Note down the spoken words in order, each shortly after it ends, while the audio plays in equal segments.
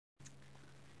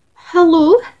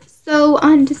Hello. So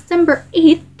on December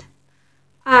 8th,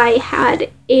 I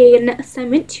had an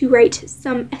assignment to write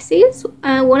some essays.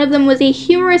 One of them was a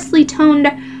humorously toned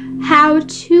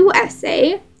how-to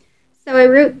essay. So I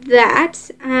wrote that,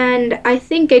 and I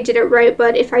think I did it right,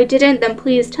 but if I didn't, then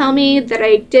please tell me that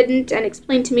I didn't and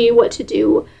explain to me what to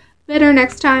do better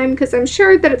next time, because I'm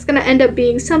sure that it's going to end up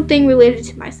being something related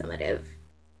to my summative.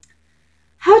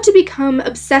 How to become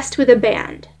obsessed with a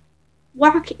band.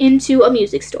 Walk into a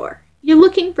music store. You're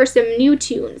looking for some new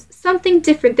tunes, something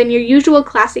different than your usual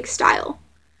classic style.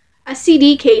 A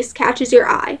CD case catches your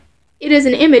eye. It is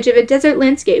an image of a desert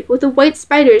landscape with a white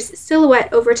spider's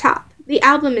silhouette over top. The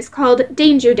album is called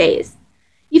Danger Days.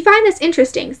 You find this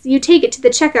interesting, so you take it to the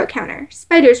checkout counter.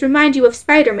 Spiders remind you of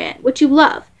Spider-Man, which you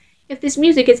love. If this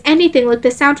music is anything like the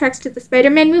soundtracks to the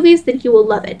Spider-Man movies, then you will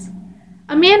love it.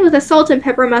 A man with a salt and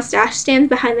pepper mustache stands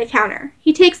behind the counter.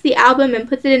 He takes the album and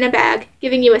puts it in a bag,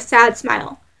 giving you a sad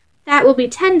smile. That will be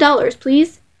 $10,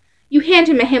 please. You hand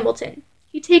him a Hamilton.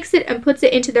 He takes it and puts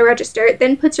it into the register,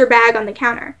 then puts your bag on the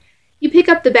counter. You pick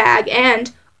up the bag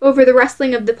and, over the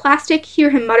rustling of the plastic, hear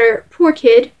him mutter, "Poor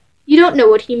kid." You don't know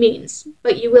what he means,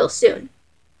 but you will soon.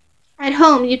 At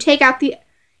home, you take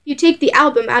the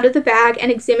album out of the bag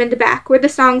and examine the back, where the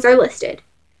songs are listed.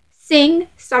 Sing,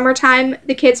 Summertime,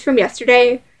 The Kids from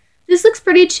Yesterday. This looks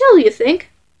pretty chill, you think?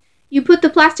 You put the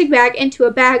plastic bag into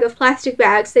a bag of plastic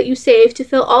bags that you save to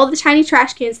fill all the tiny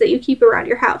trash cans that you keep around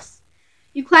your house.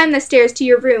 You climb the stairs to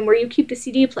your room where you keep the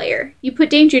CD player. You put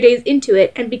Danger Days into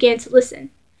it and begin to listen.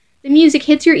 The music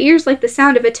hits your ears like the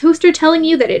sound of a toaster telling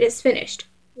you that it is finished.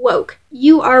 Woke.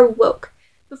 You are woke.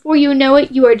 Before you know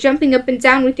it, you are jumping up and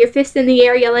down with your fists in the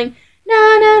air yelling,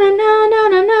 "Na na na na na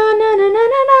na na na na na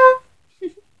na."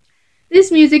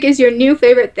 This music is your new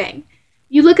favorite thing.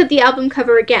 You look at the album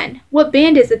cover again. What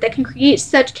band is it that can create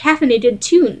such caffeinated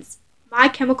tunes? My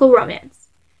Chemical Romance.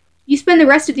 You spend the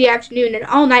rest of the afternoon and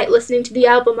all night listening to the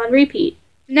album on repeat.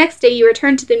 The next day you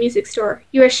return to the music store.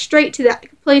 You rush straight to the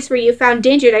place where you found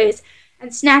Danger Days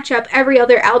and snatch up every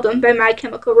other album by My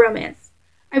Chemical Romance.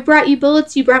 I Brought You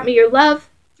Bullets, You Brought Me Your Love,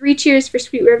 Three Cheers for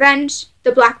Sweet Revenge,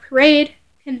 The Black Parade,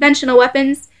 Conventional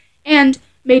Weapons, and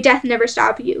May Death Never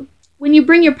Stop You. When you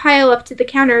bring your pile up to the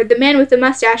counter, the man with the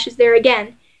mustache is there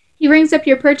again. He rings up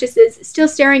your purchases, still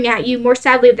staring at you more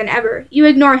sadly than ever. You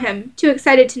ignore him, too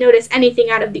excited to notice anything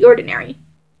out of the ordinary.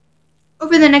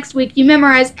 Over the next week, you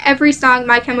memorize every song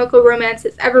My Chemical Romance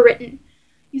has ever written.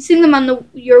 You sing them on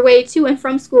your way to and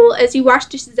from school, as you wash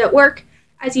dishes at work,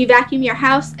 as you vacuum your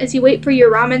house, as you wait for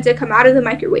your ramen to come out of the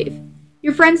microwave.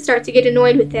 Your friends start to get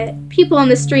annoyed with it. People on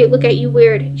the street look at you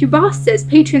weird. Your boss says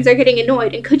patrons are getting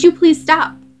annoyed, and could you please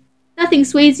stop? Nothing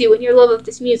sways you in your love of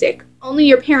this music. Only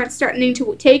your parents starting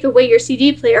to take away your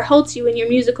CD player halts you in your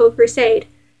musical crusade.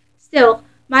 Still,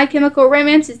 My Chemical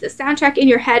Romance is the soundtrack in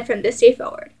your head from this day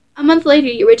forward. A month later,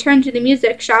 you return to the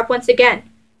music shop once again.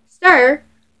 Sir,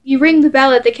 you ring the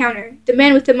bell at the counter. The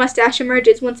man with the mustache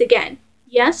emerges once again.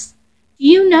 Yes? Do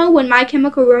you know when My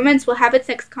Chemical Romance will have its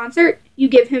next concert? You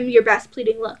give him your best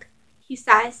pleading look. He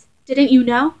sighs. Didn't you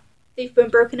know? They've been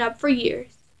broken up for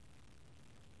years.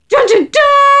 Dun dun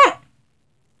dun!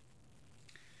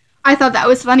 I thought that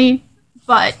was funny,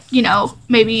 but,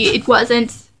 maybe it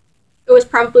wasn't. It was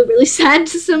probably really sad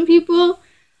to some people.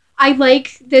 I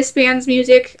like this band's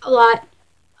music a lot.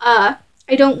 I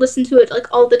don't listen to it,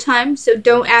 all the time, so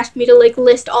don't ask me to,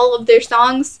 list all of their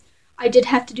songs. I did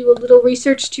have to do a little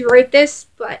research to write this,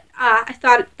 but I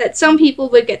thought that some people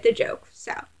would get the joke,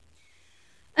 so.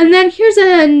 And then here's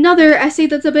another essay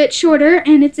that's a bit shorter,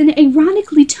 and it's an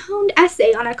ironically toned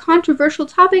essay on a controversial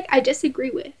topic I disagree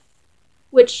with.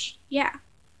 Which, yeah.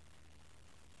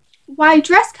 Why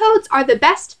dress codes are the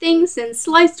best thing since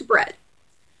sliced bread.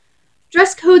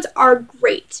 Dress codes are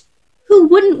great. Who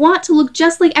wouldn't want to look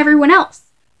just like everyone else?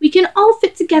 We can all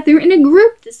fit together in a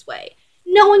group this way.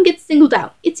 No one gets singled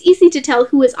out. It's easy to tell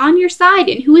who is on your side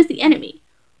and who is the enemy.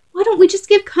 Why don't we just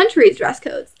give countries dress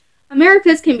codes?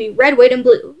 America's can be red, white, and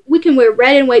blue. We can wear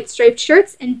red and white striped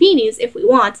shirts and beanies if we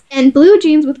want, and blue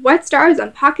jeans with white stars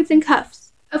on pockets and cuffs.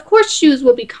 Of course, shoes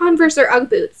will be Converse or Ugg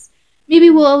boots. Maybe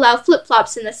we'll allow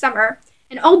flip-flops in the summer,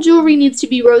 and all jewelry needs to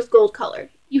be rose gold colored.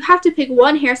 You have to pick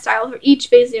one hairstyle for each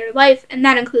phase in your life, and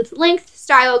that includes length,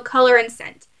 style, color, and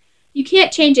scent. You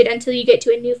can't change it until you get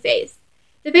to a new phase.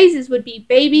 The phases would be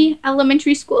baby,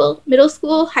 elementary school, middle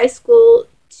school, high school,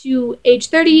 to age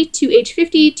 30, to age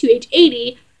 50, to age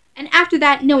 80, and after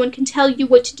that, no one can tell you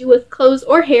what to do with clothes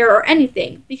or hair or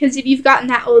anything, because if you've gotten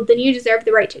that old, then you deserve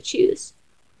the right to choose.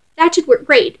 That should work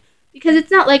great, because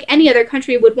it's not like any other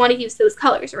country would want to use those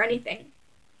colors or anything.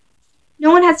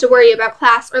 No one has to worry about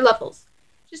class or levels.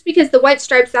 Just because the white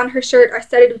stripes on her shirt are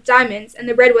studded with diamonds and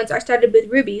the red ones are studded with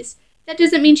rubies, that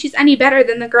doesn't mean she's any better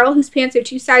than the girl whose pants are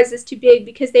 2 sizes too big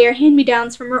because they are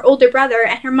hand-me-downs from her older brother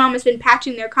and her mom has been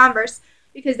patching their Converse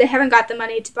because they haven't got the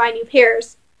money to buy new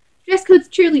pairs. Dress codes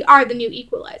truly are the new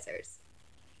equalizers.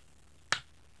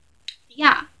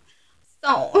 Yeah.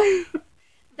 So,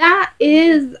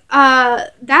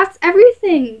 that's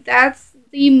everything. That's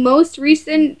the most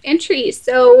recent entry.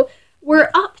 So, we're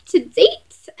up to date.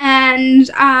 And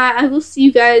I will see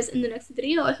you guys in the next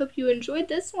video. I hope you enjoyed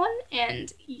this one.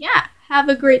 And yeah, have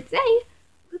a great day.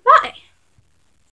 Goodbye.